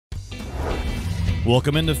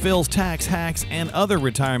Welcome into Phil's Tax Hacks and Other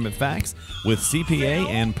Retirement Facts with CPA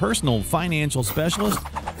and personal financial specialist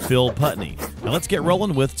Phil Putney. Now let's get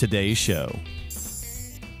rolling with today's show.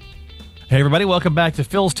 Hey everybody, welcome back to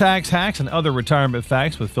Phil's Tax Hacks and Other Retirement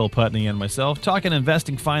Facts with Phil Putney and myself, talking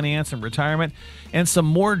investing, finance, and retirement, and some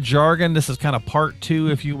more jargon. This is kind of part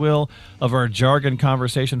two, if you will, of our jargon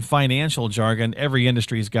conversation, financial jargon. Every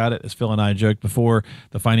industry's got it. As Phil and I joked before,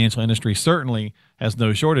 the financial industry certainly has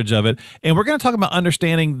no shortage of it. And we're going to talk about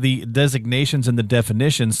understanding the designations and the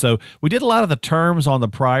definitions. So we did a lot of the terms on the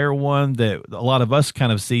prior one that a lot of us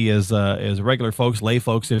kind of see as regular folks, lay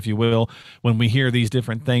folks, if you will, when we hear these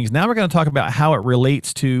different things. Now we're going to talk about how it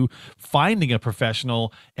relates to finding a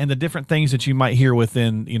professional and the different things that you might hear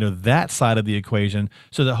within, that side of the equation,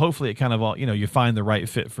 so that hopefully it kind of all, you find the right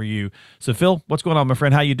fit for you. So Phil, what's going on, my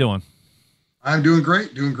friend? How you doing? I'm doing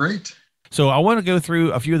great. So I want to go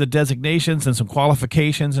through a few of the designations and some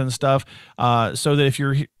qualifications and stuff, so that if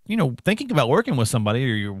you're, thinking about working with somebody,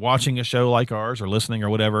 or you're watching a show like ours or listening or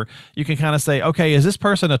whatever, you can kind of say, okay, is this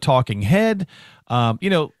person a talking head? Some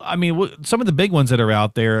of the big ones that are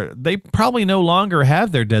out there, they probably no longer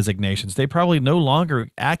have their designations. They probably no longer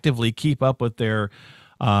actively keep up with their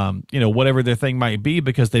whatever their thing might be,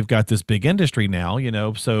 because they've got this big industry now,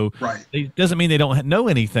 so right. It doesn't mean they don't know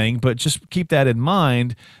anything, but just keep that in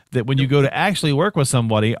mind, that when you go to actually work with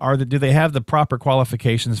somebody, do they have the proper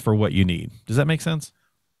qualifications for what you need? Does that make sense?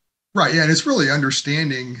 Right. Yeah. And it's really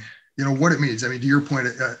understanding, what it means. I mean, to your point,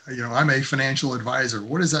 I'm a financial advisor.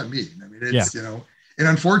 What does that mean? I mean, it's, and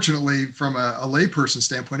unfortunately from a layperson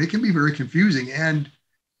standpoint, it can be very confusing, and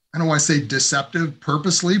I don't want to say deceptive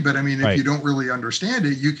purposely, but I mean, if you don't really understand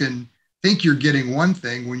it, you can think you're getting one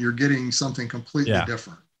thing when you're getting something completely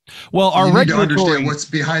different. Well, so you need to understand what's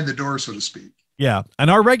behind the door, so to speak. Yeah. And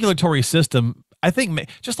our regulatory system, I think,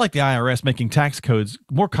 just like the IRS, making tax codes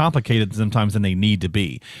more complicated sometimes than they need to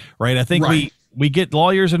be, right? I think we get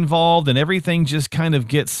lawyers involved, and everything just kind of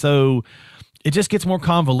gets it just gets more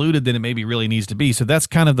convoluted than it maybe really needs to be. So that's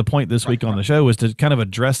kind of the point this week on the show, is to kind of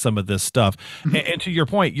address some of this stuff. And to your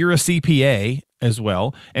point, you're a CPA as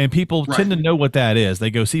well, and people tend to know what that is.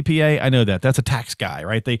 They go, CPA, I know that. That's a tax guy,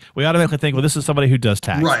 right? We automatically think, well, this is somebody who does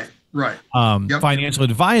tax. Right. Financial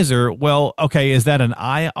advisor, well, okay, is that an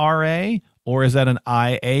IRA or is that an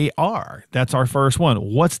IAR? That's our first one.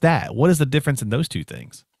 What's that? What is the difference in those two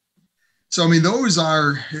things? So, I mean,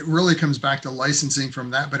 it really comes back to licensing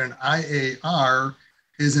from that, but an IAR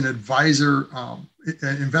is an advisor, an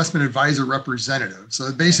investment advisor representative. So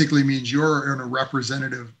it basically means you're a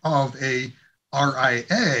representative of a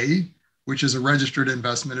RIA, which is a registered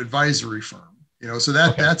investment advisory firm. So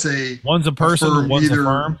that's one's a person, one's a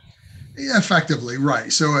firm. Yeah, effectively,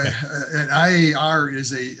 right. So an IAR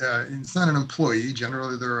is it's not an employee.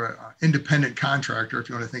 Generally, they're an independent contractor, if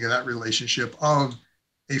you want to think of that relationship, of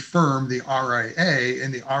a firm, the RIA,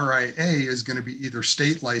 and the RIA is going to be either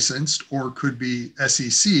state licensed or could be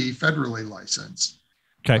SEC, federally licensed.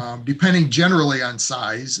 Okay. Depending generally on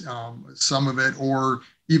size, some of it, or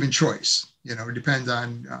even choice. It depends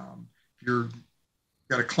on if you've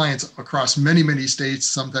got a clients across many, many states.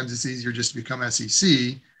 Sometimes it's easier just to become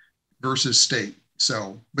SEC versus state.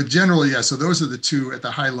 So, but generally, so those are the two at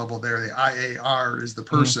the high level there. The IAR is the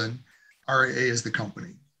person, RIA is the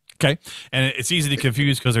company. Okay. And it's easy to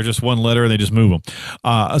confuse because they're just one letter and they just move them.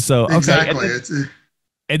 Exactly.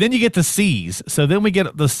 And then you get the C's. So then we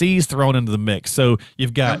get the C's thrown into the mix. So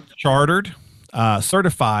you've got chartered,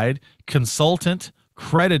 certified, consultant,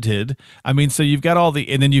 credited. I mean, so you've got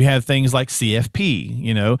and then you have things like CFP,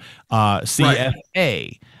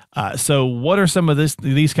 CFA. So what are some of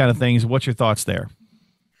these kind of things? What's your thoughts there?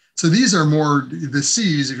 So these are more the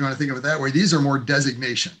C's, if you want to think of it that way. These are more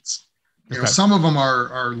designations. Some of them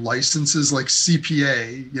are licenses, like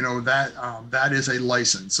CPA, that is a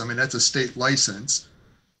license. I mean, that's a state license.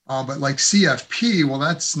 But like CFP, well,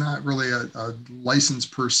 that's not really a license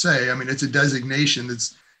per se. I mean, it's a designation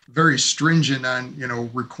that's very stringent on,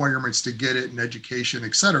 requirements to get it in education,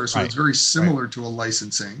 et cetera. So it's very similar to a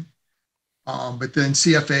licensing. But then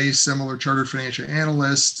CFA, similar, chartered financial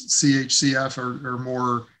analysts, CHCF are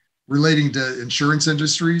more relating to insurance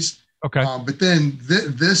industries. Okay. But then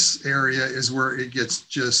this area is where it gets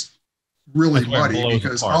just really muddy,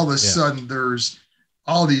 because all of a sudden there's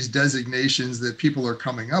all these designations that people are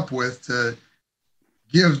coming up with to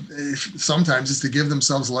sometimes it's to give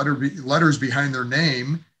themselves letters behind their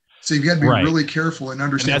name. So you've got to be really careful and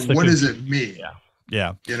understand what does it mean.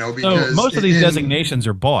 Yeah. Because so most of these designations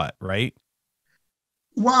are bought, right?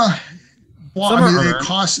 Well, I mean, it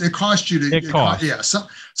costs you to,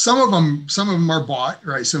 some of them are bought,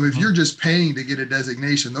 right? So if you're just paying to get a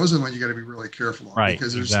designation, those are the ones you got to be really careful on, right?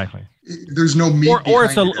 Because There's no meat or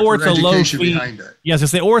it's behind a or it's a low fee behind it.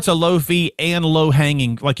 Yes, or it's a low fee and low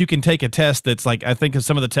hanging. Like you can take a test that's like, I think of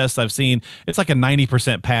some of the tests I've seen, it's like a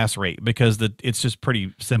 90% pass rate because it's just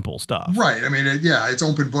pretty simple stuff. Right. I mean, it's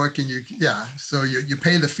open book, and so you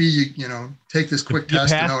pay the fee. Take this quick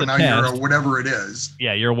test, and now you're a whatever it is.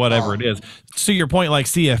 Yeah, you're whatever it is. To your point, like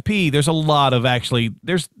CFP, there's a lot of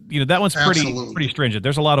that one's pretty stringent.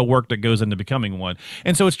 There's a lot of work that goes into becoming one,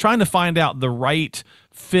 and so it's trying to find out the right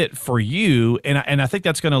fit for you. And I think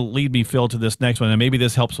that's going to lead me, Phil, to this next one. And maybe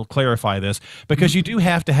this helps clarify this, because you do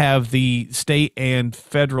have to have the state and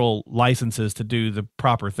federal licenses to do the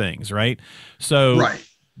proper things, right? So right.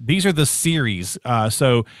 These are the series.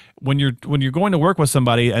 So when you're going to work with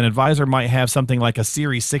somebody, an advisor might have something like a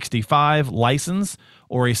Series 65 license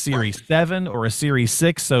or a Series 7 or a Series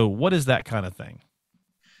 6. So what is that kind of thing?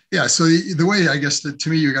 Yeah. So the way, I guess, to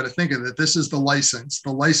me, you got to think of it, this is the license.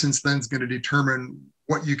 The license then is going to determine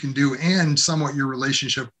what you can do and somewhat your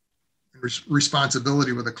relationship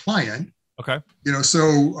responsibility with a client. Okay.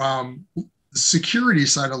 So the security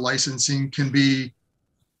side of licensing can be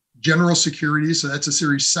general security. So that's a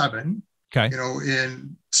Series 7. Okay.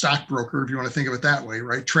 In stockbroker, if you want to think of it that way,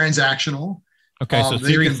 right? Transactional. Okay. So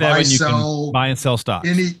Series 7, you can buy and sell stocks.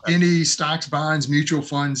 Any stocks, bonds, mutual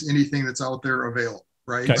funds, anything that's out there available.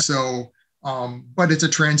 Right. Okay. So, but it's a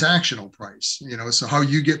transactional price, so how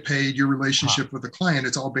you get paid, your relationship with the client,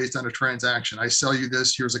 it's all based on a transaction. I sell you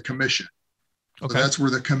this, here's a commission. Okay. So that's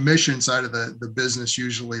where the commission side of the business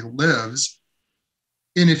usually lives.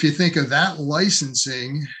 And if you think of that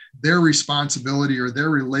licensing, their responsibility or their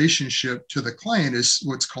relationship to the client is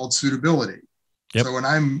what's called suitability. Yep.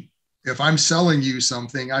 So if I'm selling you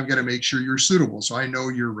something, I've got to make sure you're suitable. So I know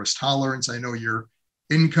your risk tolerance, I know your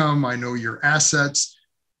income, I know your assets.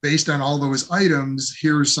 Based on all those items,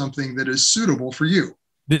 here's something that is suitable for you.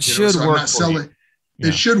 That should work for you.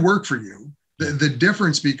 It should work for you. The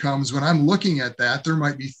difference becomes when I'm looking at that, there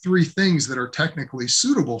might be 3 things that are technically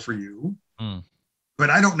suitable for you, but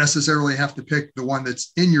I don't necessarily have to pick the one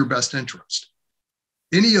that's in your best interest.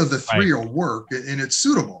 Any of the 3 will work, and it's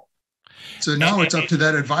suitable. So now it's up to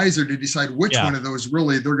that advisor to decide which one of those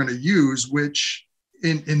really they're going to use, which,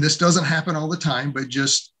 and this doesn't happen all the time, but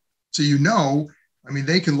just so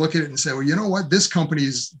they can look at it and say, well, you know what, this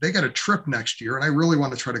they got a trip next year and I really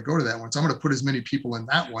want to try to go to that one. So I'm going to put as many people in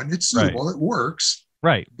that one. It's suitable. Right. It works.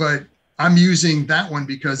 Right. But I'm using that one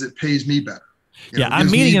because it pays me better.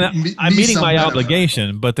 I'm meeting my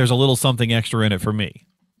obligation, but there's a little something extra in it for me.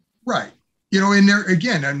 Right. And there,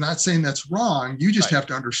 again, I'm not saying that's wrong. You just have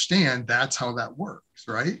to understand that's how that works.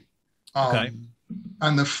 Right. Okay.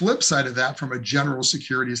 On the flip side of that, from a general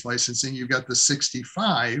securities licensing, you've got the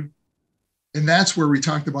 65. And that's where we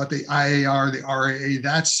talked about the IAR, the RAA.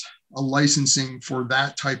 That's a licensing for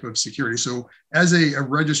that type of security. So as a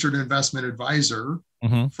registered investment advisor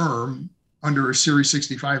firm under a Series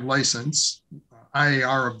 65 license,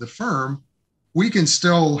 IAR of the firm, we can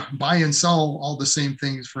still buy and sell all the same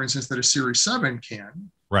things, for instance, that a Series 7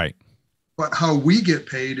 can. Right. But how we get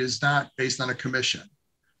paid is not based on a commission.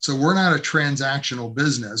 So we're not a transactional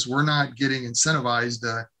business. We're not getting incentivized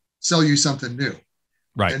to sell you something new.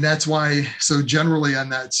 Right. And that's why, so generally on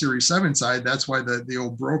that Series 7 side, that's why the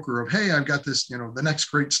old broker of, hey, I've got this, the next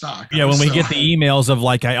great stock. Yeah. When we get the emails of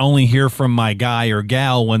like, I only hear from my guy or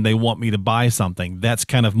gal when they want me to buy something, that's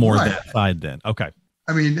kind of more that side then. Okay.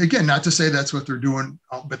 I mean, again, not to say that's what they're doing,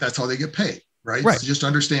 but that's how they get paid. Right. So just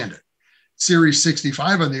understand it. Series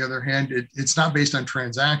 65, on the other hand, it's not based on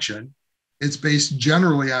transaction. It's based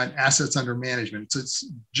generally on assets under management. So it's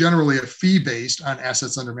generally a fee based on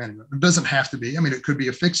assets under management. It doesn't have to be. I mean, it could be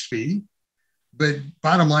a fixed fee, but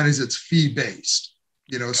bottom line is it's fee based.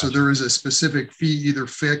 Gotcha. So there is a specific fee, either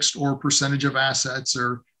fixed or percentage of assets,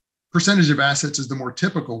 or percentage of assets is the more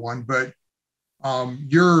typical one, but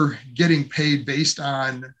you're getting paid based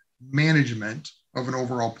on management of an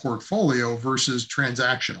overall portfolio versus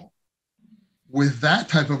transactional. With that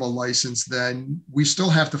type of a license, then we still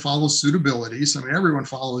have to follow suitability. So, I mean, everyone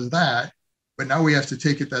follows that, but now we have to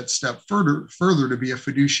take it that step further to be a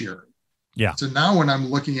fiduciary. Yeah. So now when I'm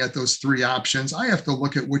looking at those 3 options, I have to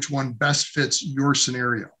look at which one best fits your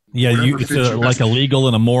scenario. Yeah. It's like a legal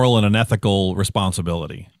and a moral and an ethical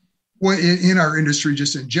responsibility. Well, in our industry,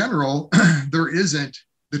 just in general, there isn't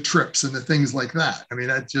the trips and the things like that. I mean,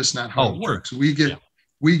 that's just not how it works.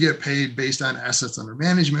 We get paid based on assets under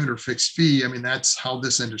management or fixed fee. I mean, that's how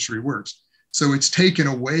this industry works. So it's taken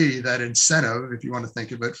away that incentive, if you want to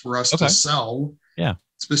think of it, for us to sell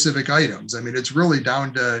specific items. I mean, it's really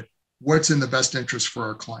down to what's in the best interest for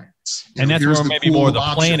our clients. And that's where maybe more of the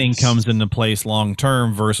planning comes into place long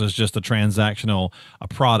term versus just a transactional, a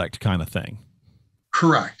product kind of thing.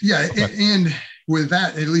 Correct. Yeah. Okay. And with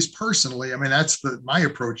that, at least personally, I mean, that's my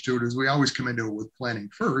approach to it is we always come into it with planning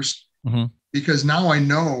first, because now I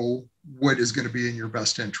know what is going to be in your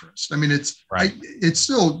best interest. I mean, it's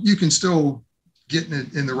still, you can still get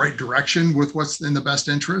in the right direction with what's in the best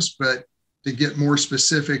interest, but to get more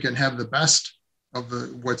specific and have the best of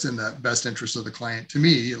what's in the best interest of the client, to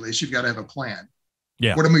me, at least, you've got to have a plan.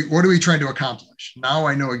 Yeah. What are we trying to accomplish? Now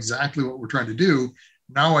I know exactly what we're trying to do.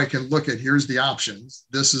 Now I can look at, here's the options.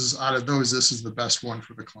 This is out of those, this is the best one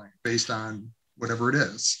for the client based on whatever it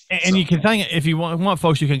is. And you can think, if you want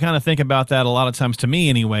folks, you can kind of think about that a lot of times. To me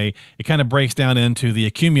anyway, it kind of breaks down into the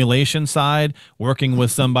accumulation side, working with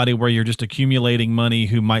somebody where you're just accumulating money,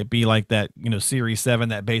 who might be like that, Series 7,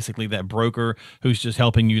 that basically that broker who's just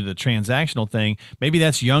helping you the transactional thing. Maybe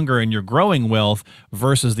that's younger and you're growing wealth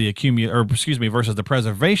versus the versus the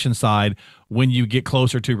preservation side. When you get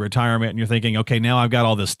closer to retirement and you're thinking, okay, now I've got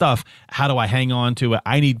all this stuff, how do I hang on to it?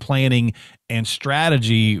 I need planning and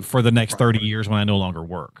strategy for the next 30 years when I no longer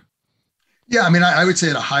work. Yeah, I mean, I would say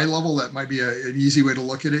at a high level, that might be an easy way to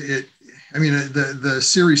look at it. I mean, the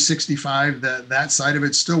Series 65, that side of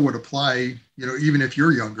it still would apply, even if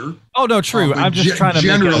you're younger. Oh, no, true. I'm just trying to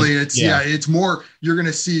generally, it's more, you're going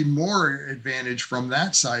to see more advantage from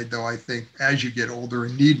that side, though, I think, as you get older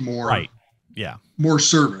and need more. Right. Yeah. More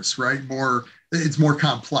service, right? It's more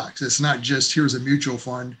complex. It's not just, here's a mutual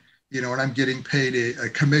fund, and I'm getting paid a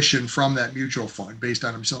commission from that mutual fund based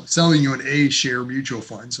on I'm selling you an A share mutual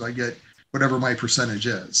fund. So I get whatever my percentage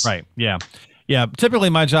is. Right. Yeah. Yeah. Typically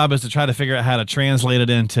my job is to try to figure out how to translate it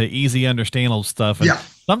into easy, understandable stuff. And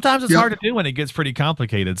sometimes it's hard to do when it gets pretty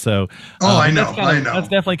complicated. So I know. That's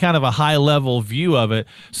definitely kind of a high level view of it.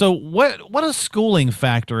 So what does schooling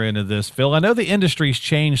factor into this, Phil? I know the industry's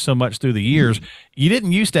changed so much through the years. You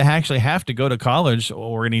didn't used to actually have to go to college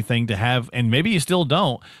or anything to have, and maybe you still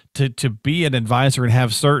don't, to be an advisor and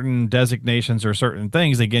have certain designations or certain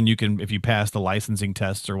things. Again, you can, if you pass the licensing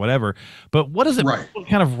tests or whatever, but what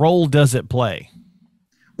kind of role does it play?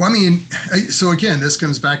 Well, I mean, so again, this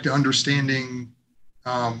comes back to understanding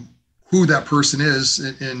who that person is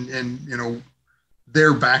and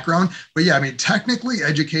their background. But yeah, I mean, technically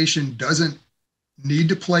education doesn't need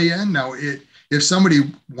to play in. Now, if somebody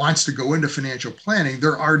wants to go into financial planning,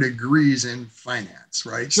 there are degrees in finance,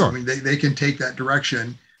 right? Sure. So I mean, they can take that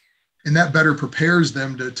direction, and that better prepares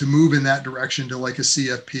them to move in that direction to like a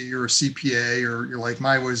CFP or a CPA, or like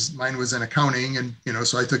mine was in accounting, and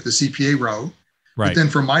so I took the CPA route. Right. But then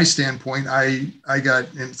from my standpoint, I got,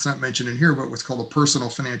 and it's not mentioned in here, but what's called a personal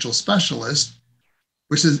financial specialist,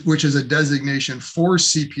 which is a designation for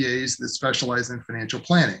CPAs that specialize in financial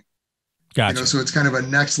planning. Gotcha. So it's kind of a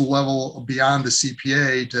next level beyond the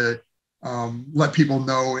CPA to let people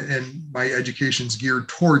know, and my education's geared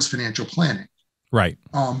towards financial planning. Right.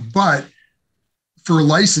 But for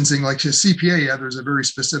licensing, like a CPA, there's a very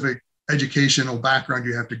specific educational background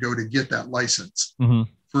you have to go to get that license. Mm-hmm.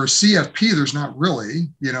 For a CFP, there's not really,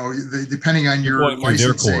 depending on your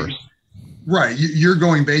licensing. Right. You're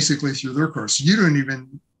going basically through their course. You don't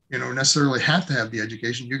even, necessarily have to have the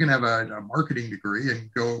education. You can have a marketing degree and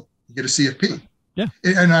go get a CFP. Yeah.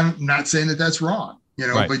 And I'm not saying that that's wrong,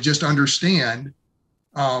 but just understand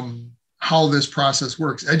how this process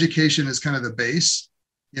works. Education is kind of the base,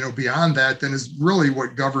 beyond that, then is really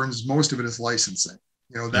what governs most of it is licensing.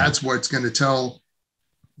 That's what's going to tell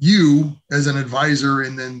you as an advisor,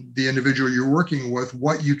 and then the individual you're working with,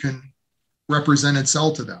 what you can represent and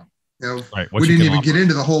sell to them. We didn't even get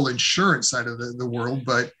into the whole insurance side of the world,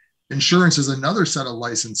 but insurance is another set of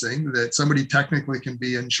licensing that somebody technically can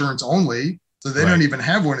be insurance only. So they don't even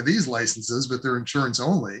have one of these licenses, but they're insurance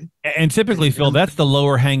only. And typically, Phil, that's the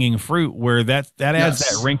lower hanging fruit, where that adds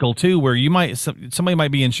that wrinkle too, where somebody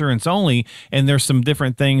might be insurance only, and there's some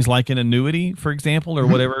different things like an annuity, for example, or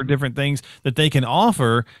whatever different things that they can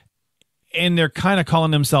offer, and they're kind of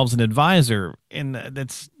calling themselves an advisor, and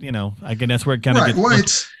that's again, that's where it kind of gets. Well,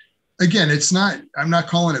 it's not. I'm not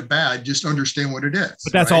calling it bad. Just understand what it is.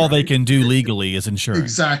 But that's all they can do legally is insurance.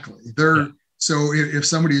 Exactly. So if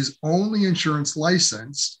somebody is only insurance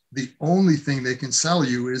licensed, the only thing they can sell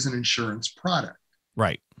you is an insurance product.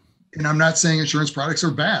 Right. And I'm not saying insurance products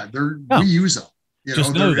are bad. We use them.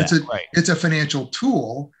 It's a financial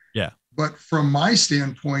tool. Yeah. But from my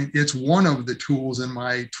standpoint, it's one of the tools in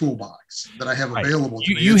my toolbox that I have available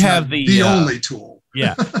to me. You have the only tool.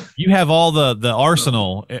 Yeah. You have all the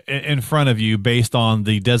arsenal in front of you based on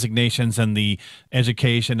the designations and the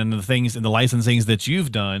education and the things and the licensings that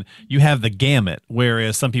you've done. You have the gamut,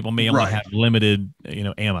 whereas some people may only have limited,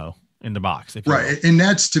 ammo. in the box. If you right. will. And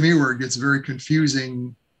that's to me where it gets very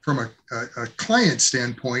confusing from a client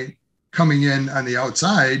standpoint coming in on the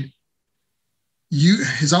outside.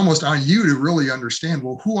 It's almost on you to really understand,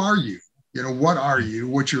 well, who are you? What are you?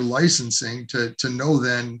 What's your licensing to know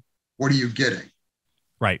then what are you getting?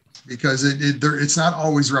 Right. Because it's not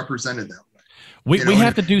always represented that way. We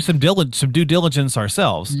have to do some due diligence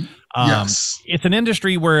ourselves. Yes. It's an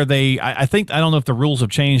industry where I don't know if the rules have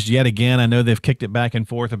changed yet again. I know they've kicked it back and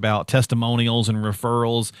forth about testimonials and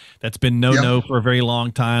referrals. That's been no for a very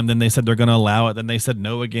long time. Then they said they're going to allow it. Then they said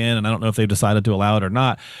no again. And I don't know if they've decided to allow it or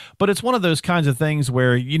not. But it's one of those kinds of things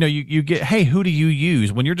where, you get, hey, who do you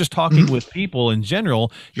use? When you're just talking with people in general,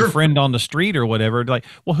 your friend on the street or whatever, like,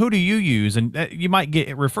 well, who do you use? And you might get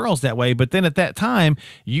referrals that way. But then at that time,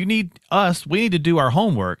 we need to do our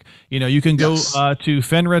homework. You can go to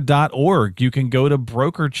FINRA.org. You can go to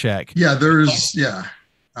BrokerCheck. Yeah, there's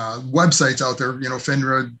websites out there.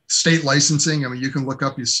 FINRA state licensing. I mean, you can look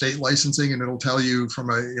up your state licensing, and it'll tell you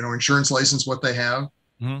from a insurance license what they have.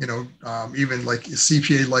 Even like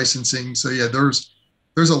CPA licensing. So yeah, there's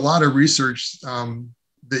a lot of research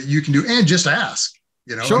that you can do, and just ask.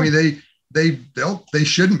 Sure. I mean, they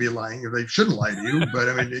shouldn't be lying, or they shouldn't lie to you. But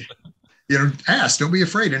I mean, ask. Don't be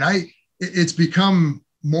afraid. And it's become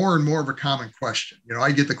more and more of a common question.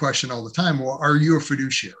 I get the question all the time, well, are you a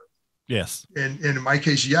fiduciary? Yes. And in my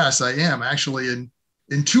case, yes, I am actually in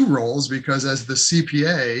two roles, because as the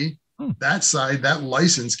CPA, that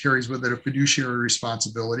license carries with it a fiduciary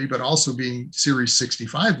responsibility, but also being Series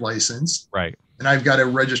 65 licensed. Right. And I've got a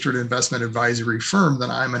registered investment advisory firm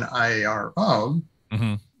that I'm an IAR of.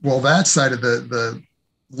 Well, that side of the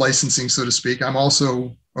licensing, so to speak, I'm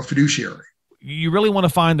also a fiduciary. You really want to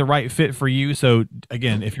find the right fit for you. So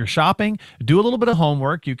again, if you're shopping, do a little bit of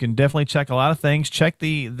homework. You can definitely check a lot of things. Check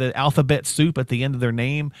the alphabet soup at the end of their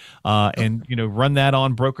name, and run that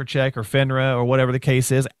on BrokerCheck or FINRA or whatever the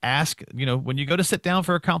case is. Ask, when you go to sit down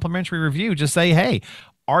for a complimentary review, just say, hey,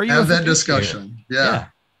 are you have that discussion? Yeah.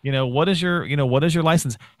 What is your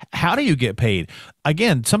license? How do you get paid?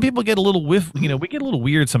 Again, some people get a little we get a little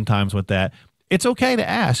weird sometimes with that. It's okay to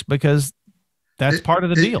ask, because that's part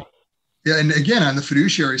of the deal. Yeah, and again, on the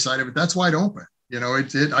fiduciary side of it, that's wide open.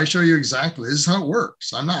 I show you exactly, this is how it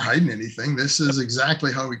works. I'm not hiding anything. This is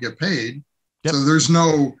exactly how we get paid. Yep. So there's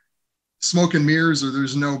no smoke and mirrors, or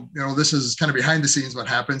there's no, this is kind of behind the scenes what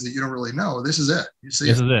happens that you don't really know. This is it. You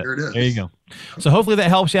see it. Here it is. There you go. So hopefully that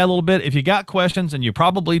helps you out a little bit. If you got questions, and you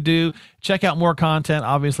probably do, check out more content.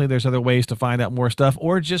 Obviously, there's other ways to find out more stuff,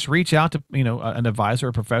 or just reach out to an advisor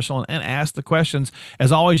or professional and ask the questions.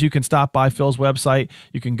 As always, you can stop by Phil's website.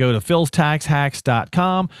 You can go to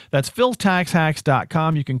philstaxhacks.com. That's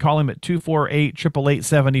philstaxhacks.com. You can call him at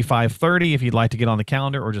 248-888-7530 if you'd like to get on the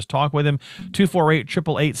calendar or just talk with him.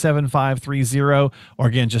 248-888-7530. Or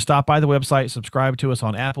again, just stop by the website, subscribe to us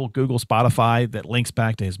on Apple, Google, Spotify. That links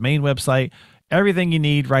back to his main website. Everything you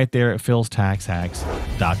need right there at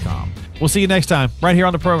philstaxhacks.com. We'll see you next time right here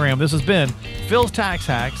on the program. This has been Phil's Tax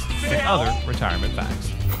Hacks and other retirement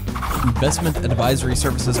facts. Investment advisory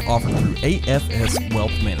services offered through AFS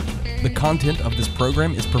Wealth Management. The content of this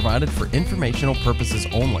program is provided for informational purposes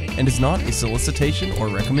only and is not a solicitation or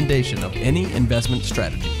recommendation of any investment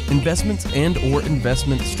strategy. Investments and/or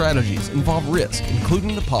investment strategies involve risk,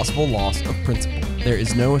 including the possible loss of principal. There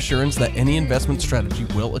is no assurance that any investment strategy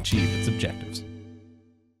will achieve its objectives.